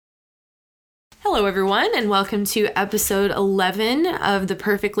Hello, everyone, and welcome to episode 11 of The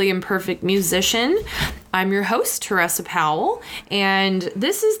Perfectly Imperfect Musician. I'm your host, Teresa Powell, and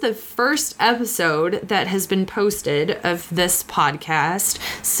this is the first episode that has been posted of this podcast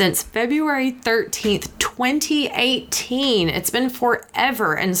since February 13th, 2018. It's been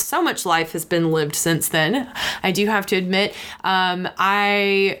forever, and so much life has been lived since then. I do have to admit,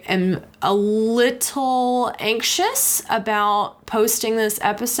 I am a little anxious about posting this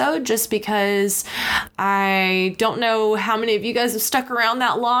episode just because I don't know how many of you guys have stuck around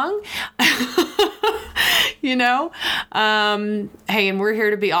that long. You know, hey, and we're here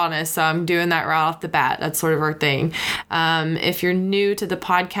to be honest, so I'm doing that right off the bat. That's sort of our thing. If you're new to the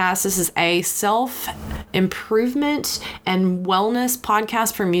podcast, this is a self-improvement and wellness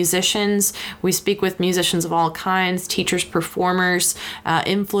podcast for musicians. We speak with musicians of all kinds, teachers, performers,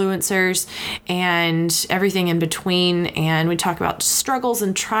 influencers, and everything in between. And we talk about struggles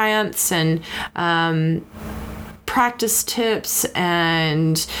and triumphs and practice tips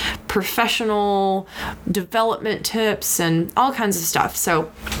and professional development tips and all kinds of stuff. So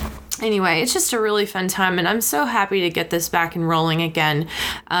anyway, it's just a really fun time, and I'm so happy to get this back and rolling again.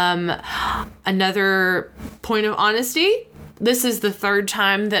 Another point of honesty, this is the third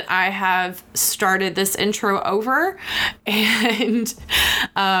time that I have started this intro over, and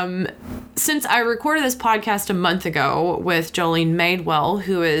since I recorded this podcast a month ago with Jolene Madewell,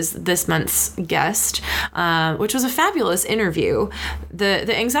 who is this month's guest, which was a fabulous interview,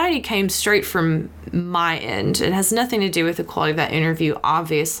 the anxiety came straight from my end. It has nothing to do with the quality of that interview,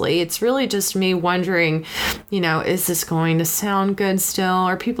 obviously. It's really just me wondering, is this going to sound good still?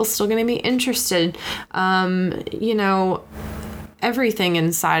 Are people still going to be interested? Everything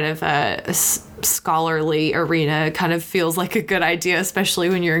inside of a scholarly arena kind of feels like a good idea, especially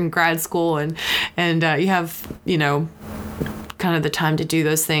when you're in grad school and you have, kind of the time to do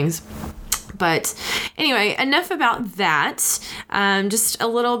those things. But anyway, enough about that. Just a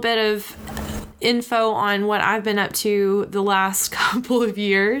little bit of info on what I've been up to the last couple of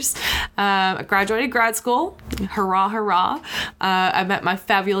years. I graduated grad school. Hurrah, hurrah. I met my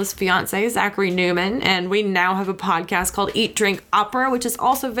fabulous fiance, Zachary Newman, and we now have a podcast called Eat, Drink, Opera, which is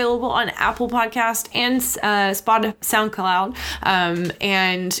also available on Apple Podcast and SoundCloud.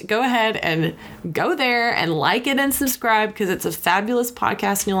 And go ahead and go there and like it and subscribe because it's a fabulous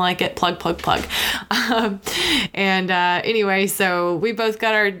podcast and you'll like it. Plug, plug, plug. Anyway, so we both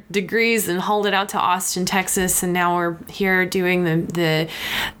got our degrees and hauled it out to Austin, Texas, and now we're here doing the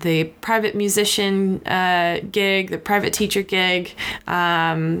private musician gig, the private teacher gig.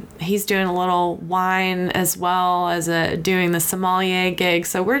 He's doing a little wine as well as doing the sommelier gig.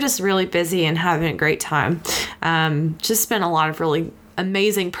 So we're just really busy and having a great time. Just been a lot of really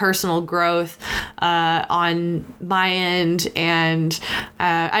amazing personal growth on my end, and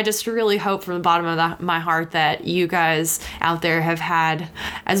I just really hope from the bottom of my heart that you guys out there have had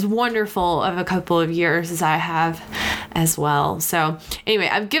as wonderful of a couple of years as I have as well. So anyway,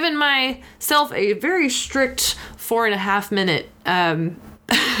 I've given myself a very strict 4.5 minute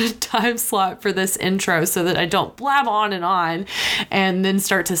time slot for this intro so that I don't blab on and then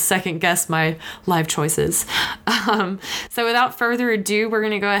start to second guess my life choices. So without further ado, we're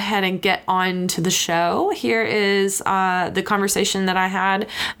going to go ahead and get on to the show. Here is the conversation that I had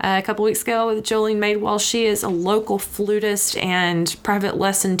a couple weeks ago with Jolene Madewell. She is a local flutist and private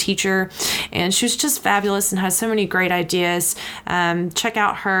lesson teacher, and she was just fabulous and has so many great ideas. Check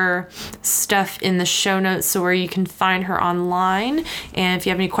out her stuff in the show notes, so where you can find her online. And if you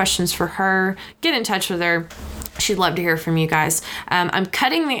have any questions for her, get in touch with her. She'd love to hear from you guys. I'm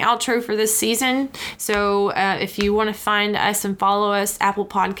cutting the outro for this season. So if you want to find us and follow us, Apple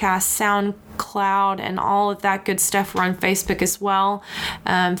Podcasts, SoundCloud, and all of that good stuff. We're on Facebook as well.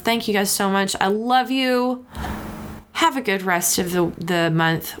 Thank you guys so much. I love you. Have a good rest of the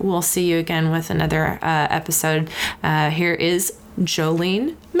month. We'll see you again with another episode. Here is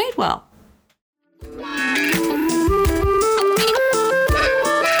Jolene Madewell.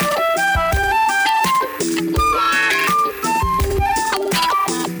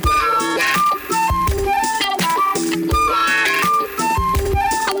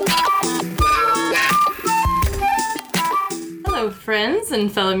 Friends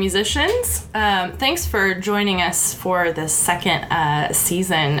and fellow musicians, thanks for joining us for the second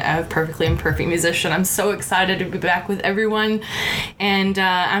season of Perfectly Imperfect Musician. I'm so excited to be back with everyone, and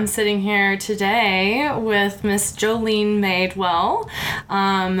I'm sitting here today with Miss Jolene Madewell.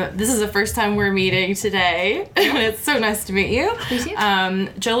 This is the first time we're meeting today, and it's so nice to meet you. You too.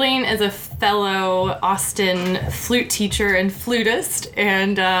 Jolene is a fellow Austin flute teacher and flutist.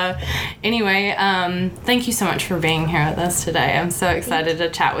 And anyway, thank you so much for being here with us today. I'm so excited to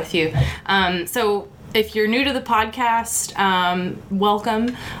chat with you. So if you're new to the podcast,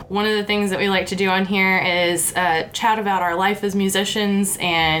 welcome. One of the things that we like to do on here is chat about our life as musicians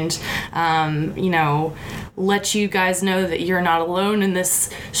and, let you guys know that you're not alone in this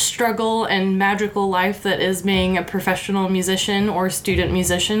struggle and magical life that is being a professional musician or student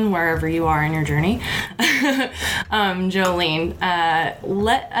musician, wherever you are in your journey. Jolene,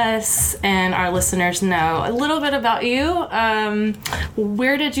 let us and our listeners know a little bit about you.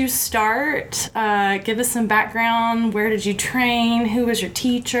 Where did you start? Give us some background. Where did you train? Who was your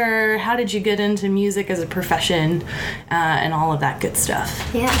teacher? How did you get into music as a profession? And all of that good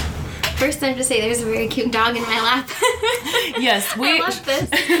stuff. Yeah. First, I have to say there's a very cute dog in my lap. Yes, I love this.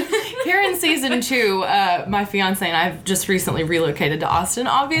 Here in season 2, my fiance and I have just recently relocated to Austin,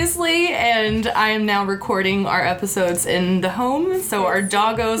 obviously, and I am now recording our episodes in the home. So our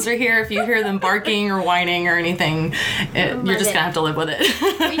doggos are here. If you hear them barking or whining or anything, you're just gonna have to live with it.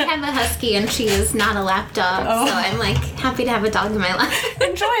 We have a husky, and she is not a lap dog, so I'm happy to have a dog in my lap.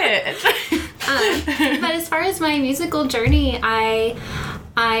 Enjoy it. But as far as my musical journey, I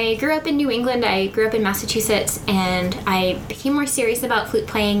grew up in New England. I grew up in Massachusetts, and I became more serious about flute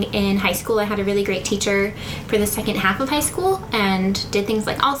playing in high school. I had a really great teacher for the second half of high school and did things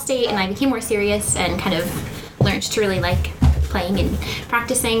like All-State, and I became more serious and kind of learned to really like playing and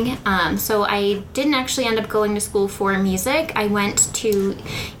practicing. So I didn't actually end up going to school for music. I went to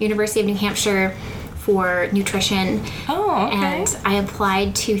University of New Hampshire for nutrition. Oh, okay. And I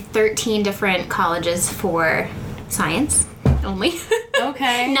applied to 13 different colleges for science only.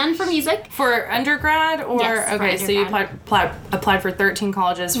 Okay. None for music. For undergrad? Or yes, for okay, undergrad. so you applied for 13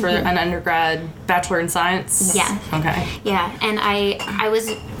 colleges for an undergrad bachelor in science? Yeah. Okay. Yeah, and I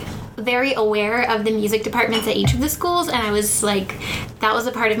was very aware of the music departments at each of the schools, and I was like, that was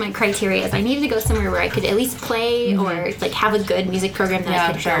a part of my criteria. Is I needed to go somewhere where I could at least play or like have a good music program that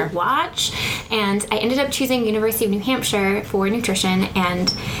I could go watch. And I ended up choosing University of New Hampshire for nutrition,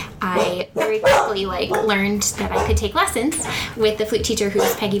 and I very quickly learned that I could take lessons with the flute teacher, who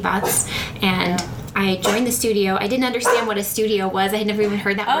was Peggy Botts, and I joined the studio. I didn't understand what a studio was. I had never even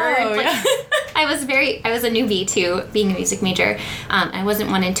heard that word. Yeah. I was a newbie to being a music major. I wasn't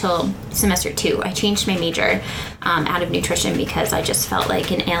one until semester 2. I changed my major out of nutrition because I just felt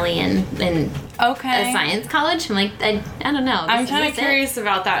like an alien in a science college. I'm like, I don't know. I'm kind of curious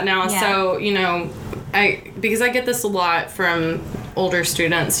about that now. Yeah. So, because I get this a lot from older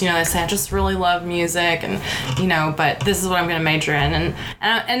students, they say, I just really love music and, but this is what I'm going to major in.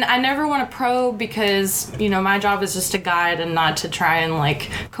 And I never want to probe because, my job is just to guide and not to try and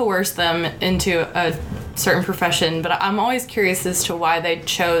coerce them into a certain profession. But I'm always curious as to why they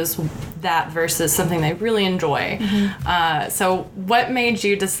chose that versus something they really enjoy. Mm-hmm. So what made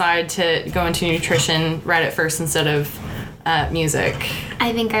you decide to go into nutrition right at first instead of music?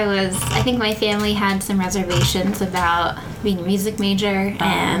 I think my family had some reservations about being a music major,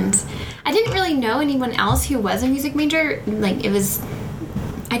 and I didn't really know anyone else who was a music major.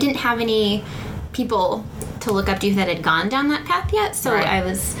 I didn't have any people to look up to that had gone down that path yet, so right. I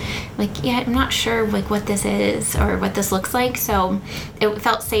was I'm not sure what this is or what this looks like, so it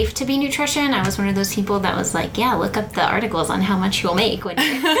felt safe to be nutrition. I was one of those people that was look up the articles on how much you'll make when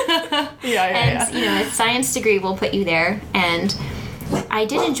a science degree will put you there, and I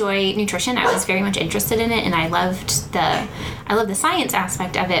did enjoy nutrition. I was very much interested in it, and I loved the science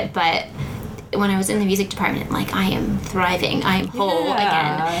aspect of it, but when I was in the music department, I am thriving, I am whole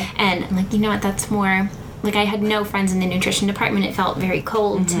again, and I'm you know what, that's more I had no friends in the nutrition department. It felt very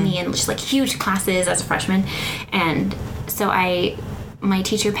cold to me, and just huge classes as a freshman. And so my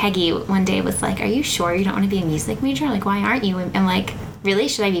teacher Peggy one day was like, "Are you sure you don't want to be a music major? Why aren't you?" And I'm like, "Really?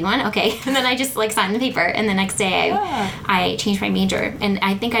 Should I be one? Okay." And then I just signed the paper, and the next day I changed my major. And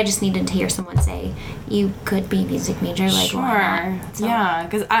I think I just needed to hear someone say, "You could be a music major." Sure. Why not? So, yeah,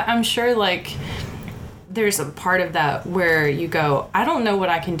 because I'm sure there's a part of that where you go, I don't know what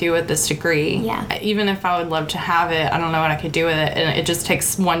I can do with this degree. Yeah. Even if I would love to have it, I don't know what I could do with it. And it just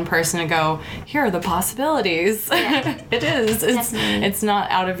takes one person to go, here are the possibilities. Yeah. It is. It's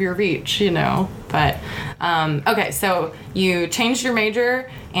not out of your reach, But, okay, so you changed your major,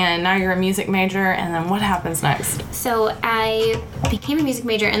 and now you're a music major, and then what happens next? So I became a music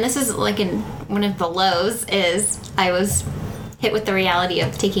major, and this is in one of the lows is I was hit with the reality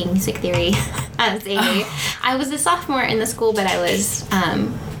of taking music theory as I was a sophomore in the school, but I was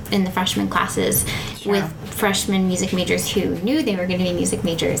in the freshman classes with freshman music majors who knew they were going to be music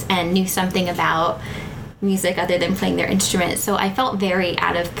majors and knew something about music other than playing their instrument. So I felt very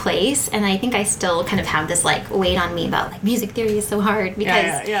out of place, and I think I still kind of have this like weight on me about like music theory is so hard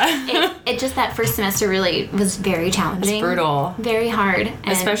because it just that first semester really was very challenging. It's brutal. Very hard.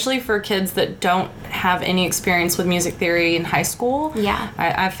 And especially for kids that don't have any experience with music theory in high school. Yeah.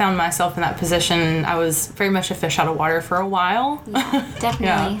 I found myself in that position. I was very much a fish out of water for a while. Yeah,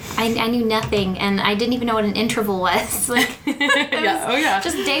 definitely. I knew nothing, and I didn't even know what an interval was. Like,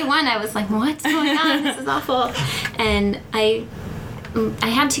 just day one, I was like, what's going on? This is awful. And I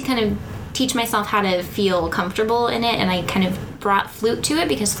had to kind of teach myself how to feel comfortable in it, and I kind of brought flute to it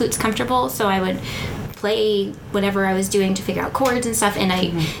because flute's comfortable, so I would play whatever I was doing to figure out chords and stuff, and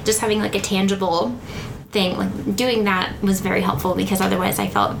I just having like a tangible thing, like doing that was very helpful because otherwise I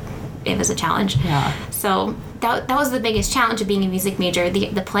felt it was a challenge. Yeah. So that was the biggest challenge of being a music major.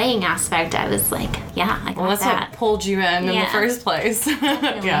 The playing aspect, I was like, I got that's that. what pulled you in the first place.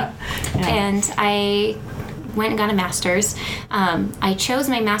 Yeah. And I went and got a master's. I chose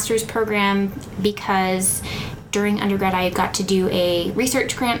my master's program because during undergrad, I got to do a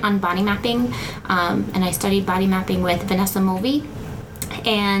research grant on body mapping, and I studied body mapping with Vanessa Mulvey,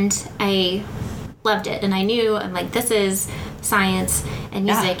 and I loved it. And I knew, I'm like, this is science and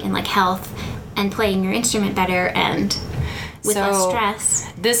music and like health and playing your instrument better and with less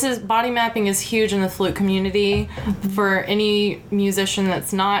stress. This is body mapping is huge in the flute community. For any musician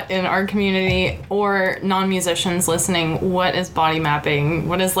that's not in our community or non-musicians listening, what is body mapping?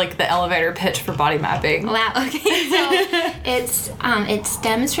 What is like the elevator pitch for body mapping? Wow. Okay. So it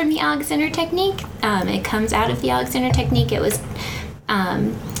stems from the Alexander technique. It comes out of the Alexander technique. It was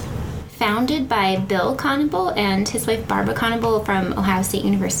founded by Bill Conable and his wife Barbara Conable from Ohio State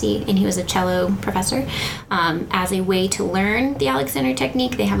University, and he was a cello professor. As a way to learn the Alexander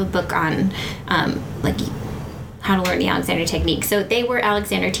technique, they have a book on like how to learn the Alexander technique. So they were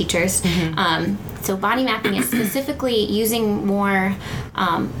Alexander teachers. So body mapping is specifically using more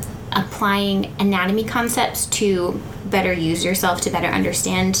applying anatomy concepts to better use yourself, to better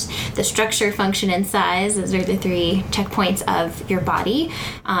understand the structure, function, and size. Those are the 3 checkpoints of your body.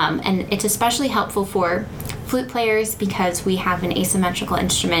 And it's especially helpful for flute players because we have an asymmetrical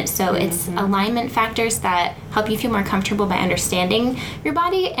instrument. So it's alignment factors that help you feel more comfortable by understanding your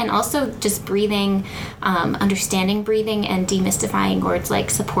body, and also just breathing, understanding breathing and demystifying words like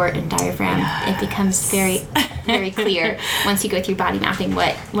support and diaphragm. It becomes very, very clear once you go through body mapping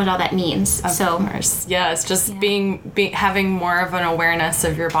what all that means. Of course. Yeah, it's just having more of an awareness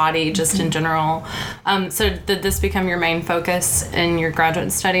of your body just in general. So did this become your main focus in your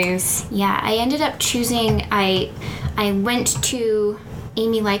graduate studies? Yeah, I ended up choosing, I went to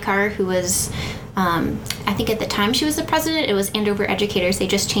Amy Leicar, who was, I think at the time she was the president. It was Andover Educators. They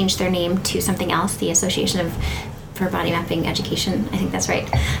just changed their name to something else, the Association for Body Mapping Education. I think that's right.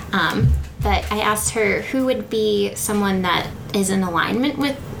 But I asked her who would be someone that is in alignment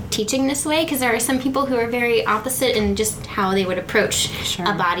with teaching this way, because there are some people who are very opposite in just how they would approach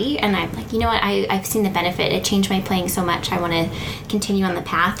a body, and I'm like, you know what, I've seen the benefit. It changed my playing so much. I want to continue on the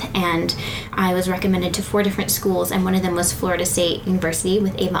path, and I was recommended to 4 different schools, and one of them was Florida State University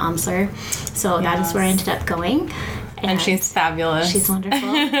with Ava Amsler. So that is where I ended up going. And she's fabulous. She's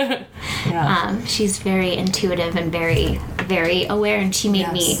wonderful. She's very intuitive and very, very aware, and she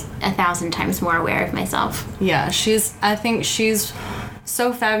made me 1,000 times more aware of myself. Yeah, I think she's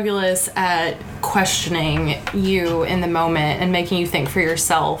so fabulous at questioning you in the moment and making you think for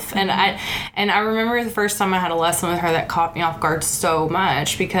yourself. And I remember the first time I had a lesson with her that caught me off guard so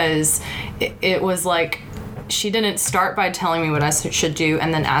much, because it was like, she didn't start by telling me what I should do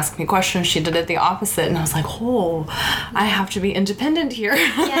and then ask me questions. She did it the opposite, and I was like, oh, I have to be independent here.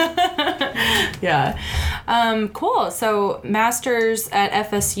 Cool. So master's at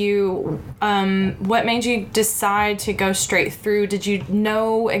FSU, what made you decide to go straight through? Did you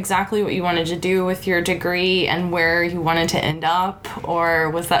know exactly what you wanted to do with your degree and where you wanted to end up, or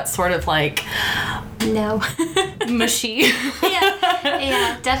was that sort of like no mushy?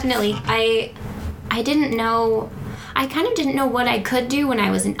 yeah, definitely. I didn't know, I kind of didn't know what I could do when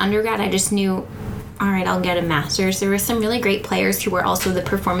I was in undergrad. I just knew, all right, I'll get a master's. There were some really great players who were also the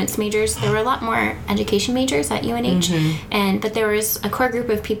performance majors. There were a lot more education majors at UNH, but there was a core group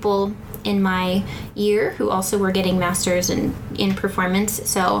of people in my year who also were getting masters in performance.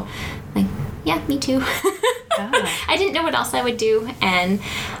 So, like, yeah, me too. I didn't know what else I would do, and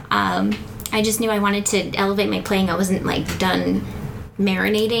I just knew I wanted to elevate my playing. I wasn't, like, done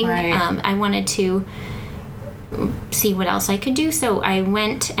marinating. I wanted to see what else I could do, so I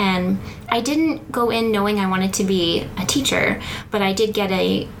went, and I didn't go in knowing I wanted to be a teacher, but I did get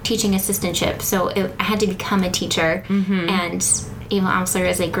a teaching assistantship, so I had to become a teacher. And Ava Amsler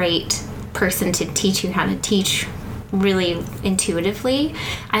is a great person to teach you how to teach really intuitively.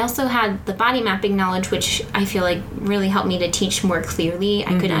 I also had the body mapping knowledge, which I feel like really helped me to teach more clearly.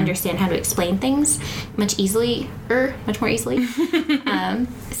 I could understand how to explain things much more easily.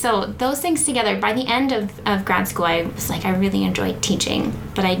 So those things together, by the end of grad school, I was like, I really enjoyed teaching.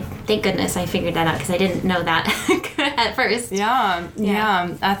 But thank goodness I figured that out, because I didn't know that at first. Yeah.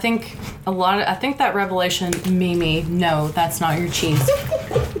 I think that revelation, Mimi, no, that's not your cheese.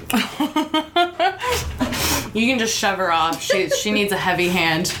 You can just shove her off. She needs a heavy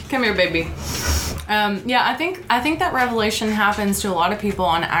hand. Come here, baby. I think that revelation happens to a lot of people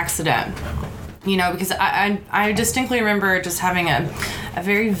on accident. Because I distinctly remember just having a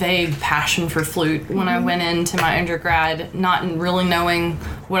very vague passion for flute when I went into my undergrad, not really knowing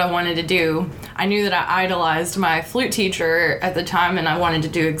what I wanted to do. I knew that I idolized my flute teacher at the time, and I wanted to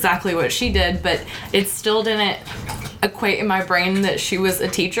do exactly what she did, but it still didn't equate in my brain that she was a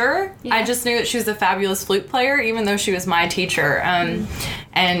teacher. Yeah. I just knew that she was a fabulous flute player, even though she was my teacher.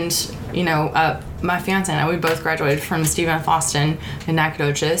 My fiance and I, we both graduated from Stephen F. Austin in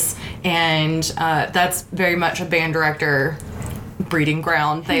Nacogdoches, and that's very much a band director breeding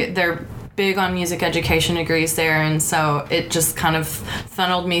ground. They're big on music education degrees there, and so it just kind of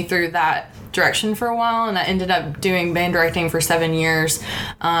funneled me through that direction for a while, and I ended up doing band directing for 7 years.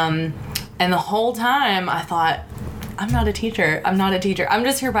 And the whole time I thought, I'm not a teacher. I'm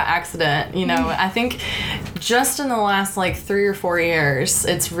just here by accident. I think just in the last 3 or 4 years,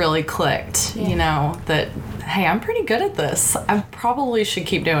 it's really clicked, that, hey, I'm pretty good at this. I probably should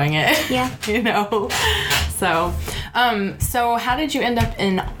keep doing it. Yeah. So how did you end up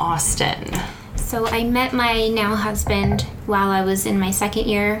in Austin? So I met my now husband while I was in my second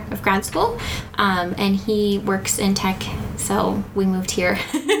year of grad school, and he works in tech, so we moved here.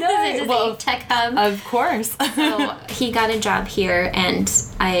 It is a tech hub. Of course. So he got a job here, and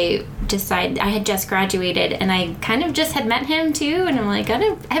I had just graduated, and I kind of just had met him too, and I'm like,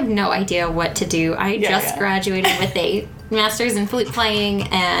 I have no idea what to do. I just graduated with a master's in flute playing,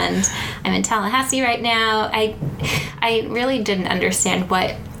 and I'm in Tallahassee right now. I really didn't understand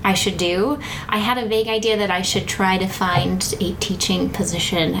what I should do. I had a vague idea that I should try to find a teaching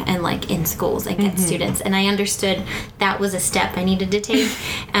position and in schools and get students, and I understood that was a step I needed to take.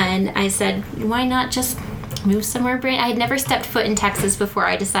 And I said, why not just move somewhere brand. I had never stepped foot in Texas before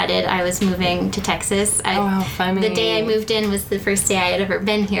I decided I was moving to Texas. How funny. The day I moved in was the first day I had ever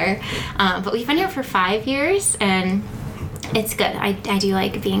been here, but we've been here for 5 years, and it's good. I do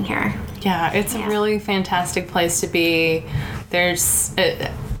like being here. Yeah, it's a really fantastic place to be.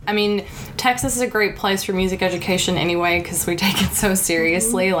 Texas is a great place for music education anyway, because we take it so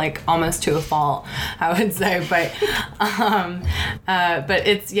seriously, almost to a fault, I would say. But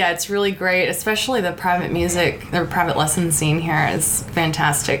it's really great, especially the private lesson scene here is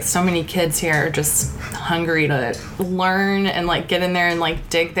fantastic. So many kids here are just hungry to learn and get in there and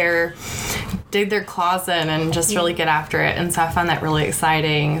dig their closet and just really get after it. And so I find that really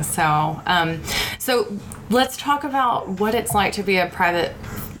exciting. So let's talk about what it's like to be a private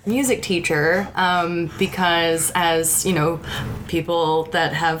music teacher, because as people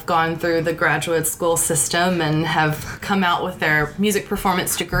that have gone through the graduate school system and have come out with their music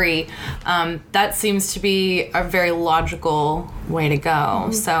performance degree, that seems to be a very logical way to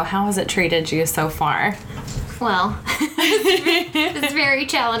go. So how has it treated you so far? Well, it's very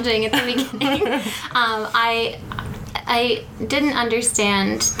challenging at the beginning. I didn't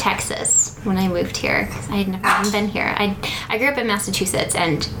understand Texas when I moved here, because I had never even been here. I grew up in Massachusetts,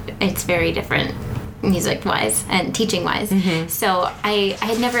 and it's very different music-wise and teaching-wise. So I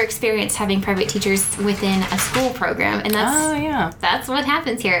had never experienced having private teachers within a school program, and that's what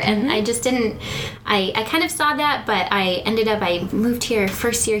happens here. And I just didn't. I kind of saw that, but I moved here,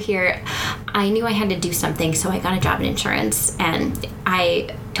 first year here. I knew I had to do something, so I got a job in insurance, and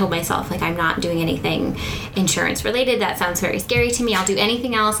I told myself, I'm not doing anything insurance related. That sounds very scary to me. I'll do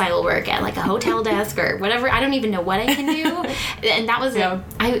anything else. I will work at a hotel desk or whatever. I don't even know what I can do. And that was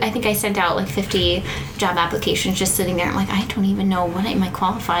I think I sent out 50 job applications just sitting there. I'm I don't even know what am I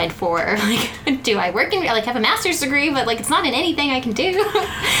qualified for. Do I work in have a master's degree, but it's not in anything I can do.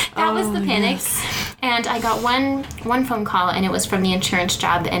 That was the panic. Yes. And I got one phone call, and it was from the insurance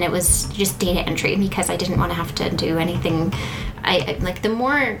job, and it was just data entry, because I didn't want to have to do anything. I the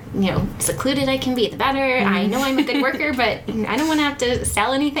more secluded I can be, the better. I know I'm a good worker, but I don't want to have to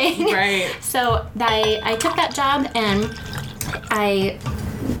sell anything. Right. So I took that job, and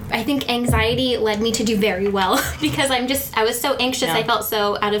I think anxiety led me to do very well, because I was so anxious. I felt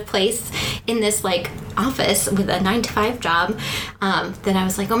so out of place in this like office with a 9-to-5 job, that I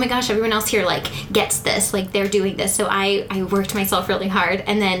was like, oh my gosh, everyone else here like gets this, like they're doing this. So I worked myself really hard.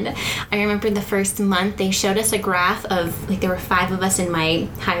 And then I remember the first month they showed us a graph of like, there were 5 of us in my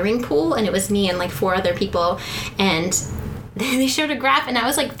hiring pool, and it was me and like 4 other people, and they showed a graph, and I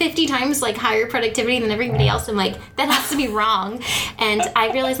was like 50 times like higher productivity than everybody else. I'm like, that has to be wrong. And I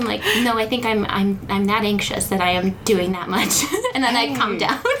realized, I'm like, no, I think I'm that anxious that I am doing that much. And then I calmed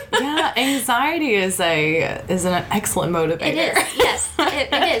down. Yeah, anxiety is an excellent motivator. It is, yes,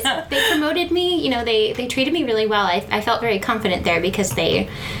 it is. They promoted me, they treated me really well. I felt very confident there because they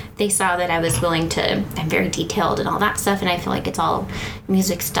saw that I was willing to, I'm very detailed and all that stuff, and I feel like it's all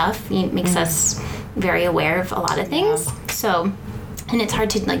music stuff. It makes us very aware of a lot of things. Yeah. So, and it's hard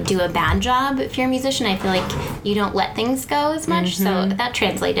to like do a bad job if you're a musician. I feel like you don't let things go as much. So that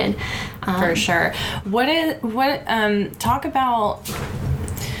translated. For sure. Talk about,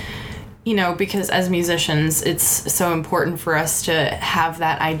 because as musicians, it's so important for us to have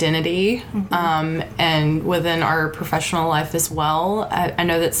that identity, and within our professional life as well. I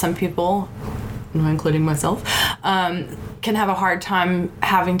know that some people, including myself, can have a hard time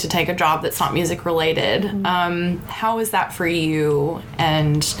having to take a job that's not music related. How is that for you?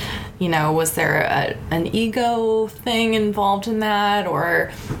 And, was there an ego thing involved in that?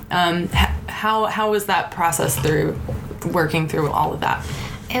 Or how was that process through working through all of that?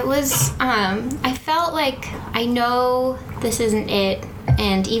 It was, I felt like I know this isn't it,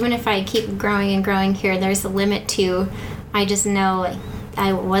 and even if I keep growing and growing here, there's a limit to, I just know like,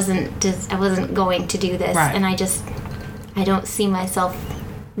 I wasn't going to do this, right. And I don't see myself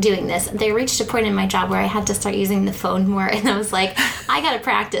doing this. They reached a point in my job where I had to start using the phone more, and I was like, I gotta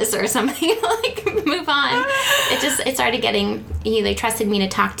practice or something, like move on. It started getting, they trusted me to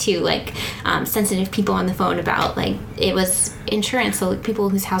talk to like sensitive people on the phone about, like, it was insurance, so like, people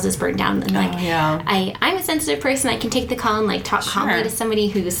whose houses burned down, and like, I'm a sensitive person. I can take the call and like talk calmly to somebody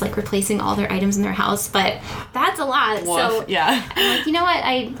who's like replacing all their items in their house, but that's a lot. Woof. So yeah, I'm like, you know what,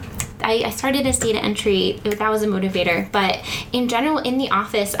 I started as data entry. That was a motivator. But in general, in the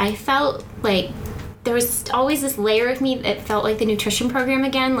office, I felt like there was always this layer of me that felt like the nutrition program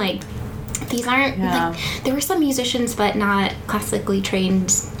again. Like, these aren't, like, there were some musicians, but not classically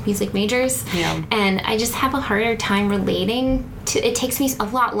trained music majors. Yeah. And I just have a harder time relating to, it takes me a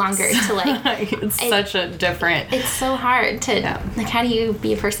lot longer to, like. It's so hard to, like, how do you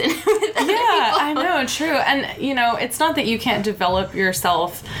be a person with other people? I know, true. And, it's not that you can't develop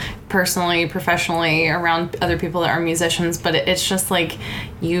yourself personally, professionally around other people that are musicians, but it's just like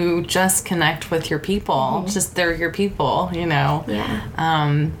you just connect with your people. It's just they're your people,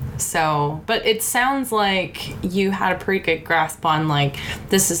 Yeah. But it sounds like you had a pretty good grasp on, like,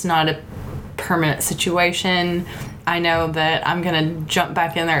 this is not a permanent situation. I know that I'm going to jump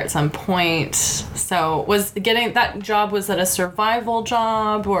back in there at some point. So was getting that job, was it a survival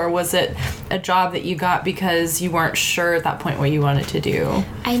job, or was it a job that you got because you weren't sure at that point what you wanted to do?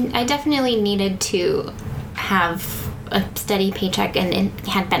 I definitely needed to have a steady paycheck and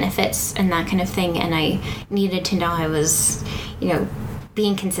had benefits and that kind of thing. And I needed to know I was,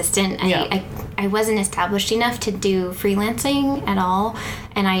 being consistent. I wasn't established enough to do freelancing at all,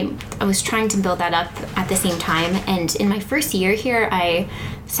 and I was trying to build that up at the same time. And in my first year here, I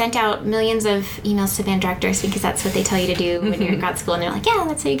sent out millions of emails to band directors because that's what they tell you to do when you're at grad school, and they're like, yeah,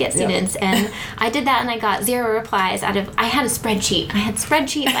 that's how you get students. And I did that, and I got 0 replies I had a spreadsheet.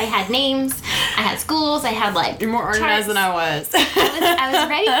 I had names, I had schools, I had like You're more organized than I was. I was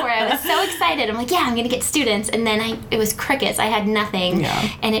ready for it. I was so excited. I'm like, yeah, I'm gonna get students. And then it was crickets. I had nothing.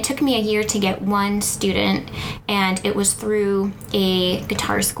 And it took me a year to get one student, and it was through a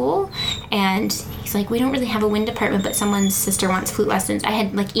guitar school. And he's like, we don't really have a wind department, but someone's sister wants flute lessons. I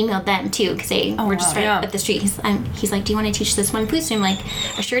had like emailed them too, because they were just right up the street. He's like, do you want to teach this one flute student? I'm like,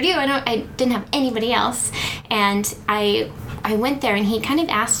 I sure do. I didn't have anybody else. And I went there, and he kind of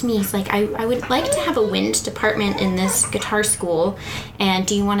asked me, he's like, I would like to have a wind department in this guitar school, and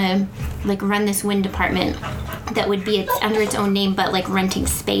do you want to like run this wind department that would be under its own name, but like renting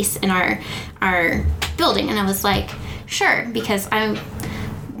space in our building? And I was like, sure, because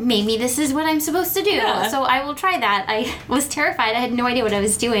maybe this is what I'm supposed to do. Yeah. So I will try that. I was terrified. I had no idea what I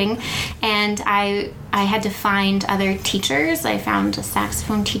was doing. And I had to find other teachers. I found a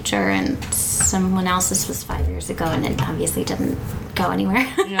saxophone teacher and someone else. This was 5 years ago, and it obviously didn't go anywhere.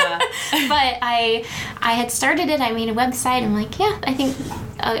 Yeah. But I had started it. I made a website. I'm like, yeah, I think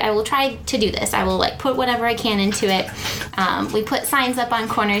I will try to do this. I will like put whatever I can into it. We put signs up on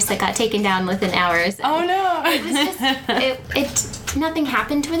corners that got taken down within hours. Oh no. It was just, nothing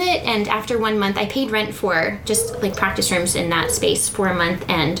happened with it. And after 1 month, I paid rent for just like practice rooms in that space for a month,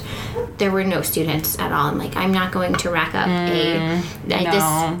 and there were no students at all. I'm like, I'm not going to rack up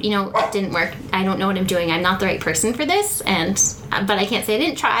this, you know, it didn't work. I don't know what I'm doing. I'm not the right person for this. But I can't say I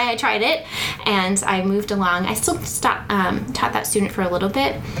didn't try. I tried it, and I moved along. I still taught that student for a little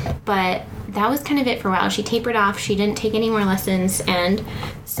bit, but that was kind of it for a while. She tapered off. She didn't take any more lessons, and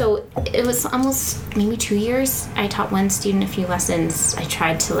so it was almost maybe 2 years. I taught one student a few lessons. I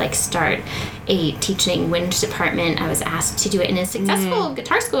tried to like start a teaching wind department. I was asked to do it in a successful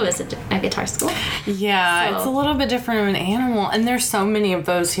guitar school. It was a guitar school. Yeah, so it's a little bit different of an animal, and there's so many of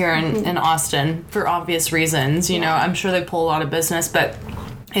those here in Austin for obvious reasons. You know, I'm sure they pull a lot of business, but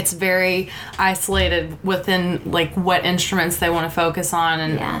it's very isolated within like what instruments they want to focus on.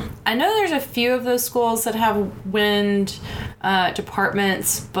 And I know there's a few of those schools that have wind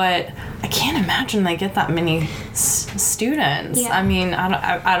departments, but I can't imagine they get that many students. I mean,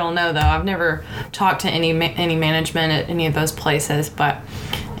 I don't know though. I've never talked to any management at any of those places, but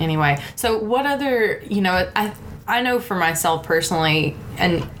anyway. So what other, you know, I know for myself personally,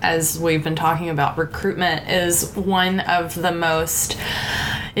 and as we've been talking about, recruitment is one of the most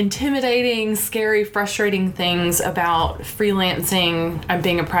intimidating, scary, frustrating things about freelancing and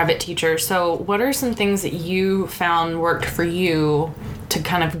being a private teacher. So what are some things that you found worked for you to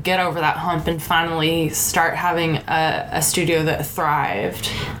kind of get over that hump and finally start having a studio that thrived?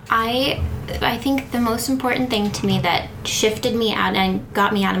 I think the most important thing to me that shifted me out and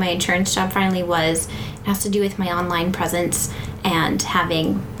got me out of my insurance job finally it has to do with my online presence and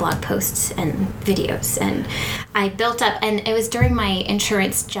having blog posts and videos. And I built up, and it was during my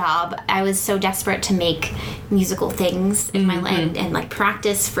insurance job, I was so desperate to make musical things in my life and like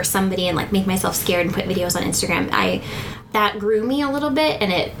practice for somebody and like make myself scared and put videos on Instagram. That grew me a little bit,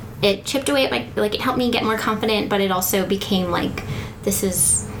 and it chipped away at it helped me get more confident, but it also became like, this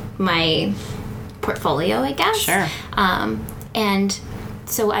is my portfolio, I guess. Sure. And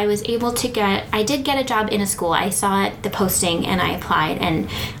so I was able to I did get a job in a school. I saw the posting and I applied, and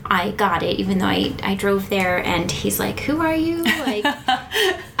I got it, even though I drove there, and he's like, who are you? Like,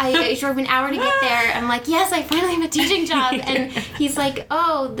 I drove an hour to get there. I'm like, yes, I finally have a teaching job. And he's like,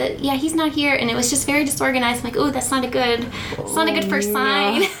 oh, he's not here. And it was just very disorganized. I'm like, oh, that's not a good first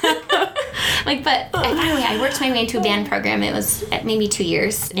sign. But finally, I worked my way into a band program. It was maybe 2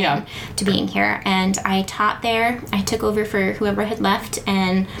 years to being here. And I taught there. I took over for whoever had left,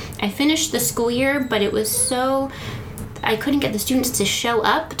 and I finished the school year, but it was I couldn't get the students to show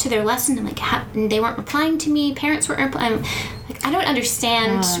up to their lesson, and they weren't replying to me. Parents weren't replying. I don't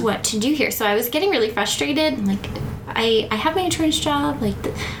understand what to do here. So I was getting really frustrated. I have my insurance job.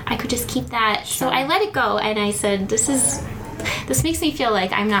 I could just keep that. Sure. So I let it go, and I said, this makes me feel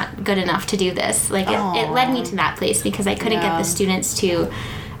like I'm not good enough to do this. It led me to that place because I couldn't get the students to.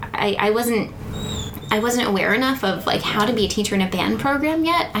 I wasn't aware enough of how to be a teacher in a band program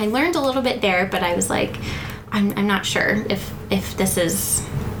yet. I learned a little bit there, but I was like, I'm not sure if this is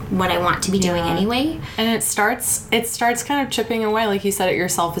what I want to be doing anyway. And it starts kind of chipping away, like you said, at your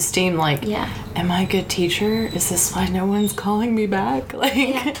self-esteem. Am I a good teacher? Is this why no one's calling me back?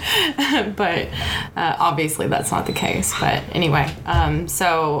 But obviously that's not the case. But anyway,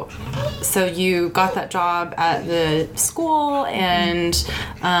 so you got that job at the school, and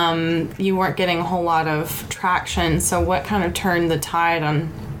you weren't getting a whole lot of traction. So what kind of turned the tide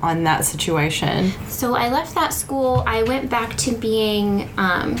on that situation? So I left that school. I went back to being,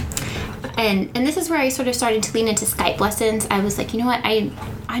 and this is where I sort of started to lean into Skype lessons. I was like, you know what, I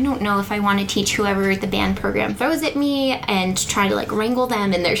don't know if I want to teach whoever the band program throws at me and try to wrangle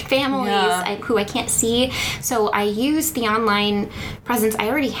them and their families who I can't see. So I used the online presence I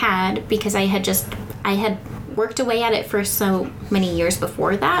already had because I had worked away at it for so many years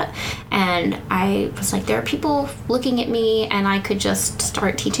before that, and I was like, there are people looking at me, and I could just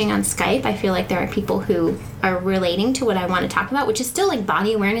start teaching on Skype. I feel like there are people who are relating to what I want to talk about, which is still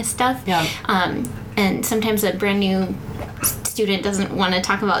body awareness stuff. And sometimes a brand new student doesn't want to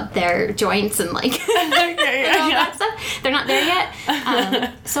talk about their joints and all that stuff. They're not there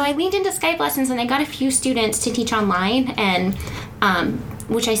yet. So I leaned into Skype lessons, and I got a few students to teach online, and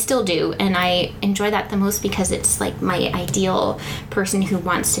which I still do, and I enjoy that the most because it's my ideal person who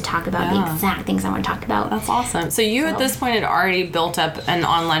wants to talk about the exact things I want to talk about. That's awesome. So at this point had already built up an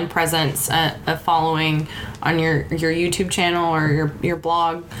online presence, a following on your YouTube channel or your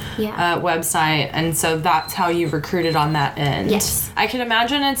blog website, and so that's how you recruited on that end. Yes. I can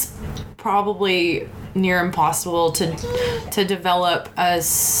imagine it's probably near impossible to develop a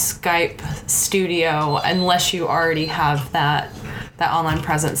Skype studio unless you already have that online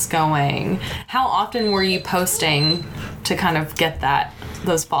presence going. How often were you posting to kind of get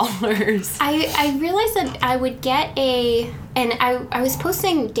those followers? I realized that I would get and I was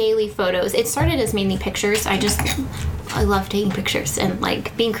posting daily photos. It started as mainly pictures. I love taking pictures and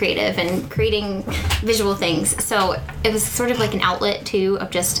like being creative and creating visual things. So it was sort of like an outlet too of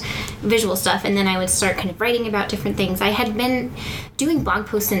just visual stuff. And then I would start kind of writing about different things. I had been doing blog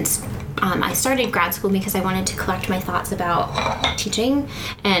posts since I started grad school because I wanted to collect my thoughts about teaching.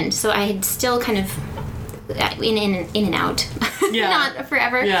 And so I had still kind of in and out, not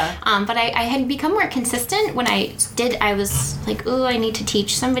forever. Yeah. But I had become more consistent when I was like, oh, I need to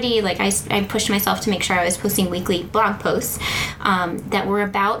teach somebody. Like I pushed myself to make sure I was posting weekly blog posts that were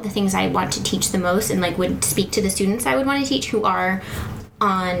about the things I want to teach the most and like would speak to the students I would want to teach who are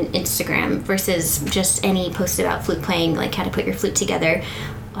on Instagram versus just any post about flute playing, like how to put your flute together.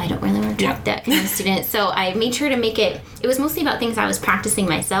 I don't really want to attract that kind of student. So I made sure to make it was mostly about things I was practicing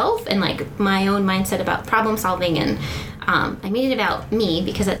myself and like my own mindset about problem solving. And I made it about me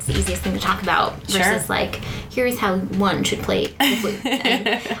because that's the easiest thing to talk about versus like, here's how one should play the flute.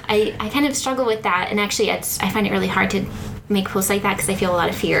 And I kind of struggle with that. And actually I find it really hard to make posts like that because I feel a lot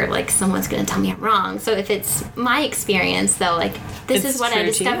of fear, like someone's going to tell me I'm wrong. So if it's my experience though, like this is what I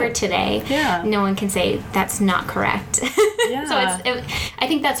discovered today, no one can say that's not correct. So I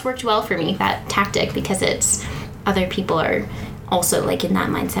think that's worked well for me, that tactic, because it's other people are also like in that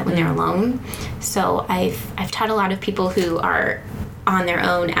mindset when they're alone. So I've taught a lot of people who are on their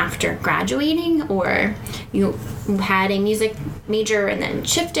own after graduating, or you had a music major and then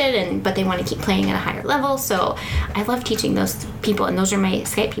shifted, but they want to keep playing at a higher level. So I love teaching those people, and those are my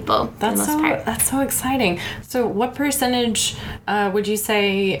Skype people. That's so exciting. So what percentage would you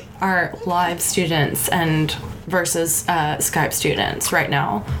say are live students and versus Skype students right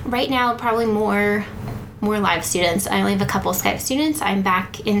now? Right now, probably more live students. I only have a couple Skype students. I'm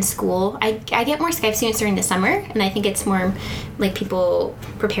back in school. I get more Skype students during the summer, and I think it's more like people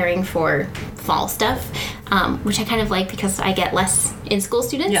preparing for fall stuff, which I kind of like because I get less in-school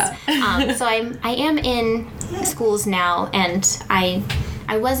students. So I am in schools now, and I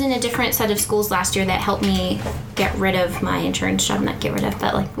was in a different set of schools last year that helped me get rid of my insurance job. Not get rid of,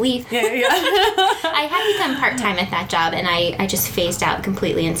 but like leave. I had become part-time at that job, and I just phased out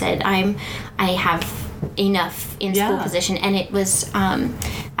completely and said I have enough in school position. And it was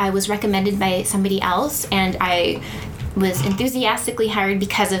I was recommended by somebody else, and I was enthusiastically hired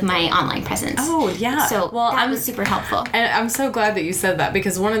because of my online presence. So that was super helpful. And I'm so glad that you said that,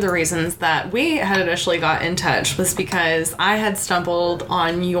 because one of the reasons that we had initially got in touch was because I had stumbled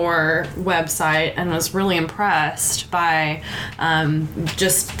on your website and was really impressed by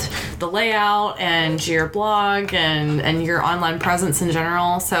just the layout and your blog and your online presence in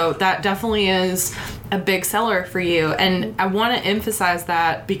general. So that definitely is a big seller for you. And I want to emphasize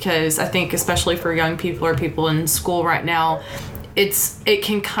that because I think especially for young people or people in school right now, it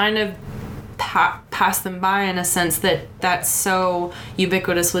can kind of pass them by in a sense that that's so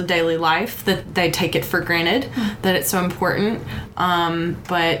ubiquitous with daily life that they take it for granted that it's so important.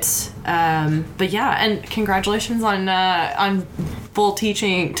 But yeah, and congratulations on full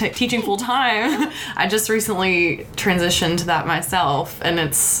teaching full time. I just recently transitioned to that myself, and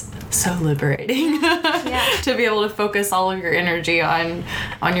it's so liberating to be able to focus all of your energy on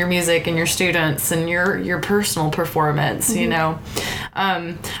your music and your students and your personal performance, you know.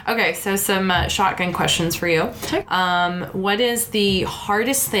 Okay, so some shotgun questions for you. Sure. What is the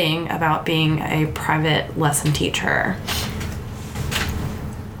hardest thing about being a private lesson teacher?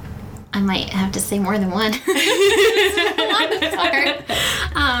 I might have to say more than one. It's hard.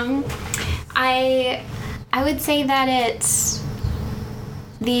 I would say that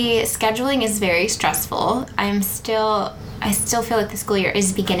the scheduling is very stressful. I still feel like the school year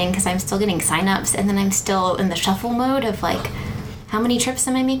is beginning because I'm still getting signups, and then I'm still in the shuffle mode of like, how many trips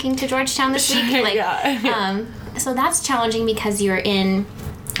am I making to Georgetown this week? So that's challenging because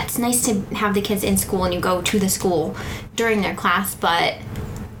it's nice to have the kids in school and you go to the school during their class, but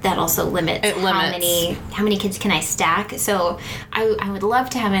that also limits how many kids can I stack. So I would love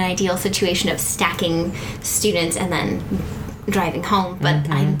to have an ideal situation of stacking students and then driving home, but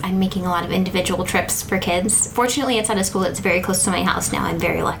I'm making a lot of individual trips for kids. Fortunately, it's at a school that's very close to my house now. I'm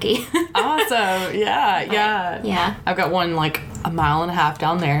very lucky. Awesome. Yeah. I've got one like a mile and a half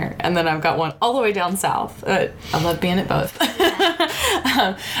down there, and then I've got one all the way down south. I love being at both.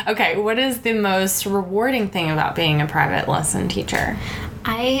 Okay, what is the most rewarding thing about being a private lesson teacher?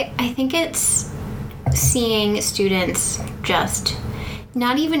 I think it's seeing students just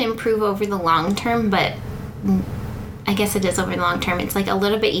not even improve over the long term, but I guess it is over the long term. It's like a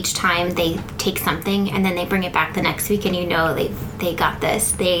little bit each time they take something and then they bring it back the next week, and they got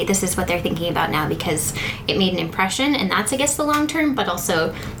this. This is what they're thinking about now because it made an impression, and that's, I guess, the long term, but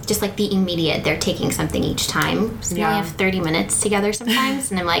also just like the immediate. They're taking something each time. So we only have 30 minutes together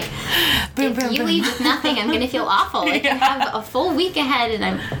sometimes, and I'm like, if you leave with nothing, I'm going to feel awful. Like, you have a full week ahead, and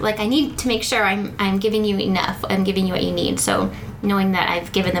I'm like, I need to make sure I'm giving you enough. I'm giving you what you need. So knowing that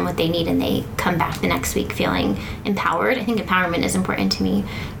I've given them what they need and they come back the next week feeling empowered. I think empowerment is important to me,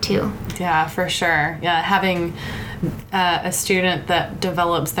 too. Yeah, for sure. Yeah, having a student that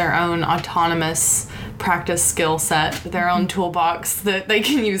develops their own autonomous practice skill set, their own toolbox that they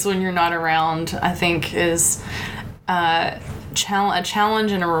can use when you're not around, I think is a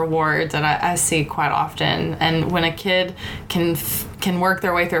challenge and a reward that I see quite often. And when a kid can work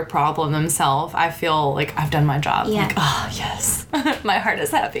their way through a problem themselves, I feel like I've done my job. Yeah. Like, oh, yes. My heart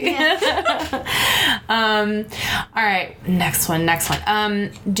is happy. Yeah. All right, next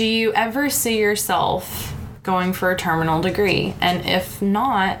one. Do you ever see yourself going for a terminal degree? And if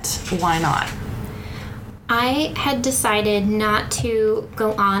not, why not? I had decided not to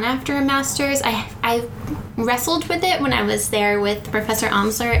go on after a master's. I wrestled with it when I was there with Professor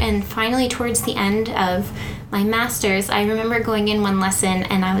Amsler, and finally towards the end of my master's, I remember going in one lesson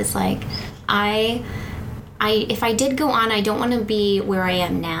and I was like, if I did go on, I don't want to be where I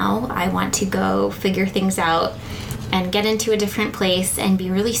am now. I want to go figure things out and get into a different place and be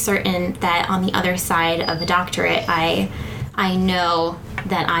really certain that on the other side of a doctorate, I know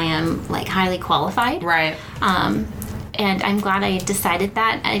that I am like highly qualified. Right. And I'm glad I decided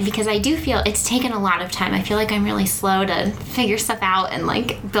that because I do feel it's taken a lot of time. I feel like I'm really slow to figure stuff out and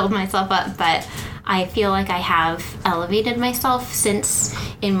like build myself up, but I feel like I have elevated myself since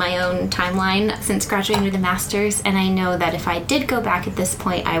in my own timeline since graduating with a master's, and I know that if I did go back at this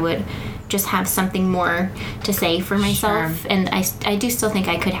point, I would just have something more to say for myself. Sure. And I do still think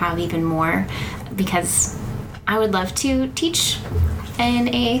I could have even more because I would love to teach in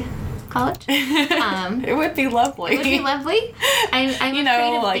a college. It would be lovely. It would be lovely. I'm you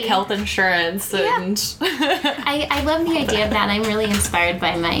know, like health insurance and... I love the idea of that. I'm really inspired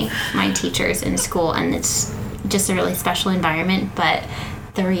by my teachers in school, and it's just a really special environment, but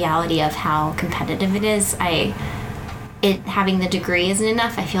the reality of how competitive it is, having the degree isn't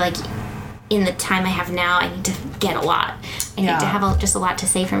enough. I feel like in the time I have now, I need to get a lot. I need to have just a lot to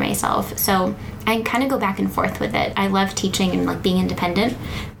say for myself. So I kind of go back and forth with it. I love teaching and like being independent,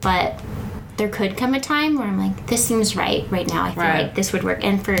 but there could come a time where I'm like, this seems right now. I feel like this would work.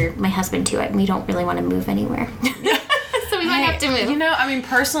 And for my husband too, we don't really want to move anywhere. So we might have to move. You know, I mean,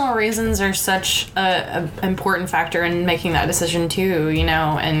 personal reasons are such a important factor in making that decision too, you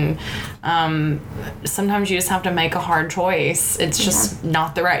know, and sometimes you just have to make a hard choice. It's just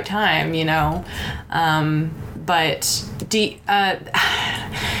not the right time, you know. But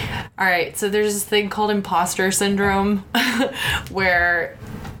all right, so there's this thing called imposter syndrome where,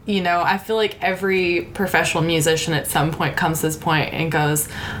 you know, I feel like every professional musician at some point comes to this point and goes,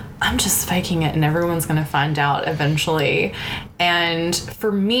 I'm just faking it and everyone's going to find out eventually. And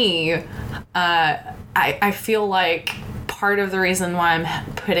for me, I feel like part of the reason why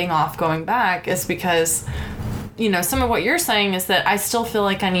I'm putting off going back is because, you know, some of what you're saying is that I still feel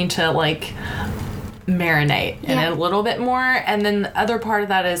like I need to, like, marinate in it a little bit more. And then the other part of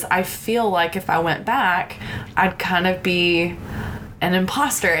that is I feel like if I went back, I'd kind of be an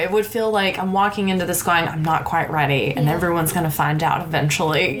imposter. It would feel like I'm walking into this going, I'm not quite ready, and everyone's going to find out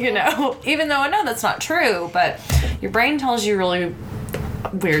eventually, you know, even though I know that's not true, but your brain tells you really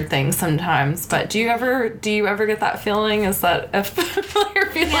weird things sometimes. But do you ever get that feeling? Is that a familiar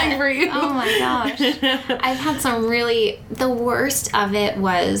feeling for you? Oh my gosh. I've had some the worst of it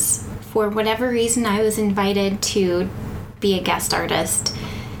was, for whatever reason, I was invited to be a guest artist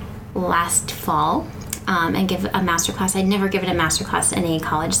last fall and give a masterclass. I'd never given a masterclass in a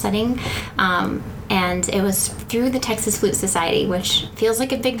college setting. And it was through the Texas Flute Society, which feels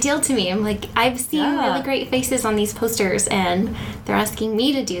like a big deal to me. I'm like, I've seen really great faces on these posters, and they're asking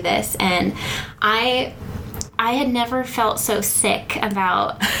me to do this. And I had never felt so sick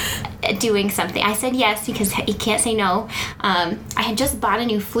about doing something. I said yes because you can't say no. I had just bought a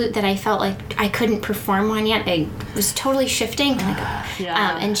new flute that I felt like I couldn't perform on yet. I was totally shifting.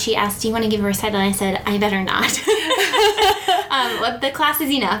 And she asked, do you want to give a recital? And I said, I better not. The class is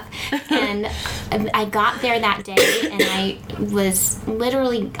enough. And I got there that day, and I was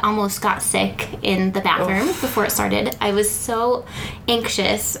literally almost got sick in the bathroom before it started. I was so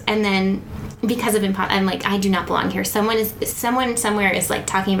anxious, and then because of I'm like, I do not belong here. Someone somewhere is like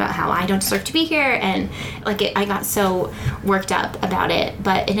talking about how I don't deserve to be here, and like I got so worked up about it,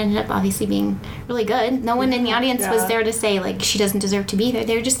 but it ended up obviously being really good. No one in the audience was there to say like she doesn't deserve to be there.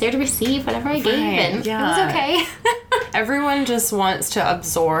 They were just there to receive whatever I gave, and it was okay. Everyone just wants to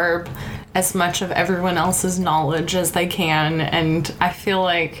absorb as much of everyone else's knowledge as they can, and I feel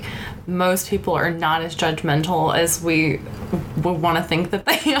like most people are not as judgmental as we would want to think that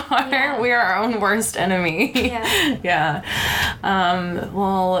they are. Yeah. We are our own worst enemy. Yeah.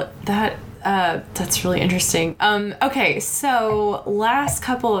 Well, that's really interesting. Okay, so last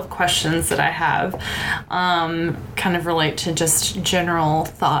couple of questions that I have kind of relate to just general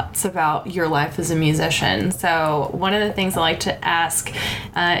thoughts about your life as a musician. So one of the things I like to ask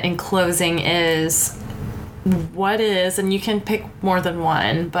in closing is, what is, and you can pick more than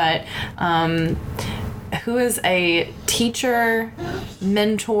one, but who is a teacher,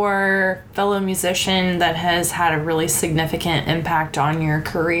 mentor, fellow musician that has had a really significant impact on your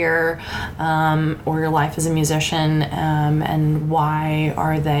career or your life as a musician, and why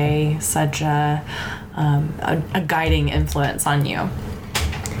are they such a guiding influence on you?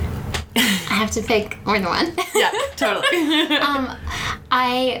 I have to pick more than one. Yeah, totally.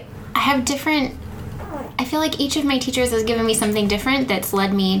 I have different. I feel like each of my teachers has given me something different that's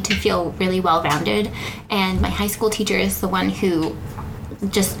led me to feel really well-rounded. And my high school teacher is the one who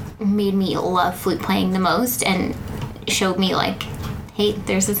just made me love flute playing the most and showed me like, hey,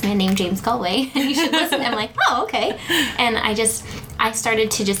 there's this man named James Galway and you should listen. I'm like, oh, okay. And I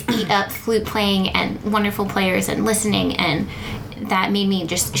started to just eat up flute playing and wonderful players and listening, and that made me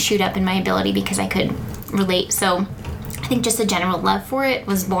just shoot up in my ability because I could relate. So I think just a general love for it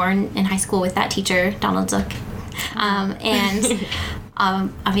was born in high school with that teacher, Donald Zook. And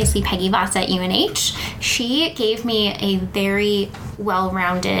obviously Peggy Voss at UNH. She gave me a very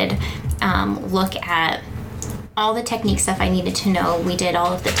well-rounded look at all the technique stuff I needed to know. We did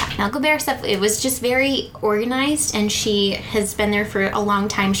all of the technical bear stuff. It was just very organized, and she has been there for a long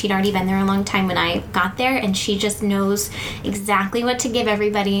time. She'd already been there a long time when I got there, and she just knows exactly what to give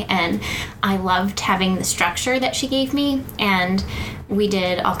everybody, and I loved having the structure that she gave me. And we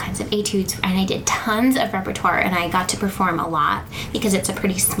did all kinds of etudes, and I did tons of repertoire, and I got to perform a lot because it's a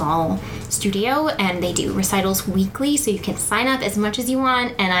pretty small studio, and they do recitals weekly, so you can sign up as much as you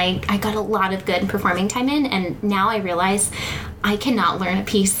want, and I got a lot of good performing time in, and now I realize I cannot learn a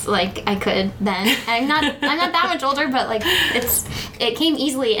piece like I could then. I'm not that much older, but like it came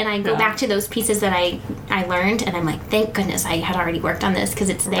easily, and I go back to those pieces that I learned, and I'm like, thank goodness I had already worked on this because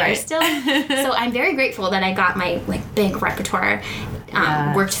it's there still. So I'm very grateful that I got my like big repertoire,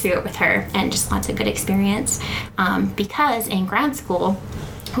 worked through it with her, and just lots of good experience. Because in grad school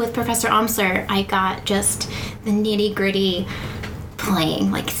with Professor Omsler, I got just the nitty gritty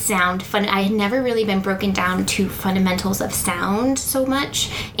playing, like sound fun. I had never really been broken down to fundamentals of sound so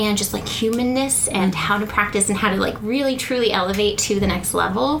much, and just like humanness and how to practice and how to like really truly elevate to the next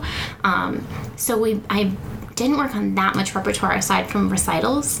level. So I didn't work on that much repertoire aside from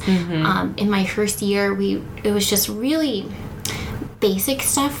recitals. In my first year, it was just really basic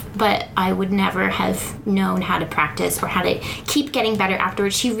stuff, but I would never have known how to practice or how to keep getting better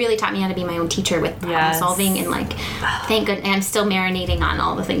afterwards. She really taught me how to be my own teacher with problem solving, and like, thank goodness, I'm still marinating on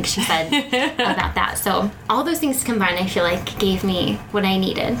all the things she said about that. So all those things combined, I feel like gave me what I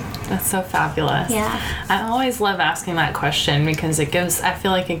needed. That's so fabulous. Yeah. I always love asking that question because I feel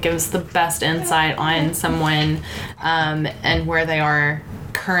like it gives the best insight on someone and where they are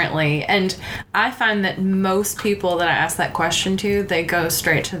currently. And I find that most people that I ask that question to, they go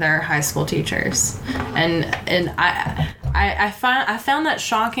straight to their high school teachers. And I found that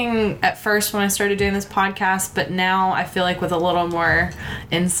shocking at first when I started doing this podcast, but now I feel like with a little more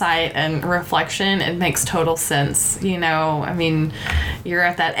insight and reflection, it makes total sense. You know, I mean, you're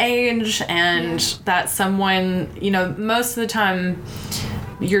at that age, and that's someone, you know, most of the time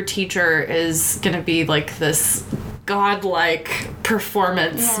your teacher is going to be like this godlike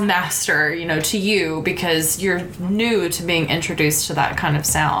performance master, you know, to you, because you're new to being introduced to that kind of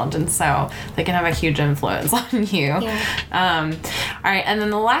sound, and so they can have a huge influence on you. All right, and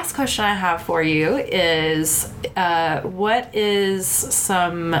then the last question I have for you is what is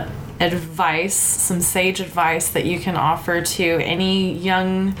some advice, some sage advice that you can offer to any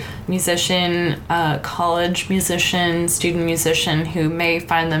young musician, college musician, student musician who may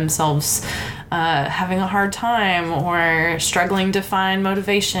find themselves having a hard time or struggling to find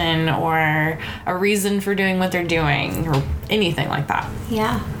motivation or a reason for doing what they're doing or anything like that?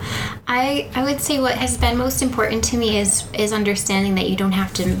 Yeah. I would say what has been most important to me is understanding that you don't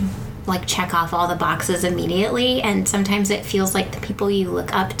have to like check off all the boxes immediately, and sometimes it feels like the people you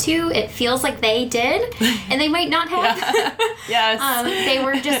look up to, it feels like they did and they might not have. Yes. They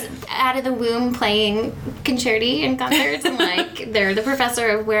were just out of the womb playing concerti and concerts, and like they're the professor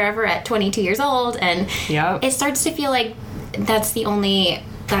of wherever at 22 years old, and it starts to feel like that's the only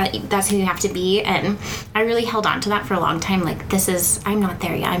that's who you have to be. And I really held on to that for a long time. Like, I'm not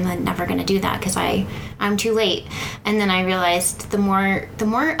there yet. I'm never going to do that because I'm too late. And then I realized the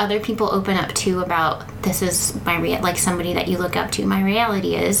more other people open up too about this is my like somebody that you look up to. My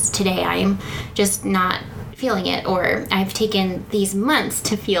reality is today I'm just not feeling it, or I've taken these months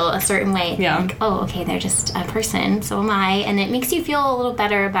to feel a certain way. Like, oh, okay, they're just a person. So am I. And it makes you feel a little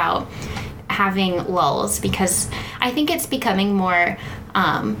better about having lulls, because I think it's becoming more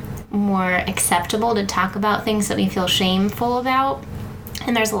acceptable to talk about things that we feel shameful about.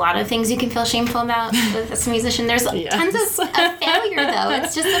 And there's a lot of things you can feel shameful about as a musician. There's tons of failure, though.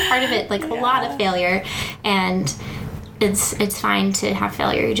 It's just a part of it, like a lot of failure. And it's fine to have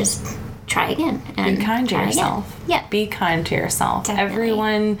failure. You just try again. And be kind to yourself. Again. Yeah. Be kind to yourself. Definitely.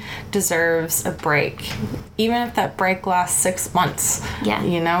 Everyone deserves a break. Even if that break lasts 6 months. Yeah.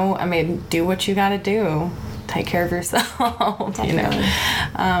 You know, I mean, do what you got to do. Take care of yourself. Definitely. You know.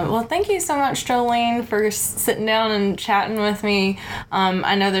 Well, thank you so much, Jolene, for sitting down and chatting with me.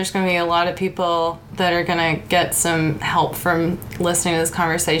 I know there's going to be a lot of people that are going to get some help from listening to this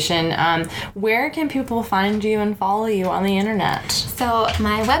conversation. Where can people find you and follow you on the internet? So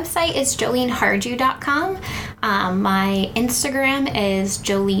my website is joleneharju.com. My Instagram is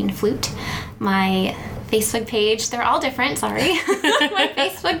Jolene Flute. My Facebook page, they're all different, sorry. My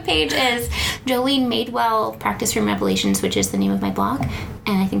Facebook page is Jolene Madewell Practice Room Revelations, which is the name of my blog.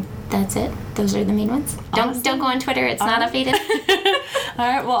 And I think that's it. Those are the main ones. Don't go on Twitter, it's not updated. All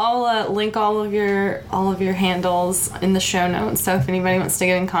right, well, I'll link all of your handles in the show notes, so if anybody wants to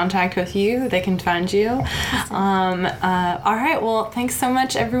get in contact with you, they can find you. Awesome. All right, well, thanks so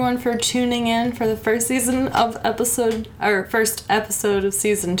much, everyone, for tuning in for the first episode of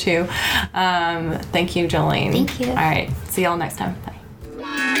season 2. Thank you, Jolene. Thank you. All right, see y'all next time. Bye.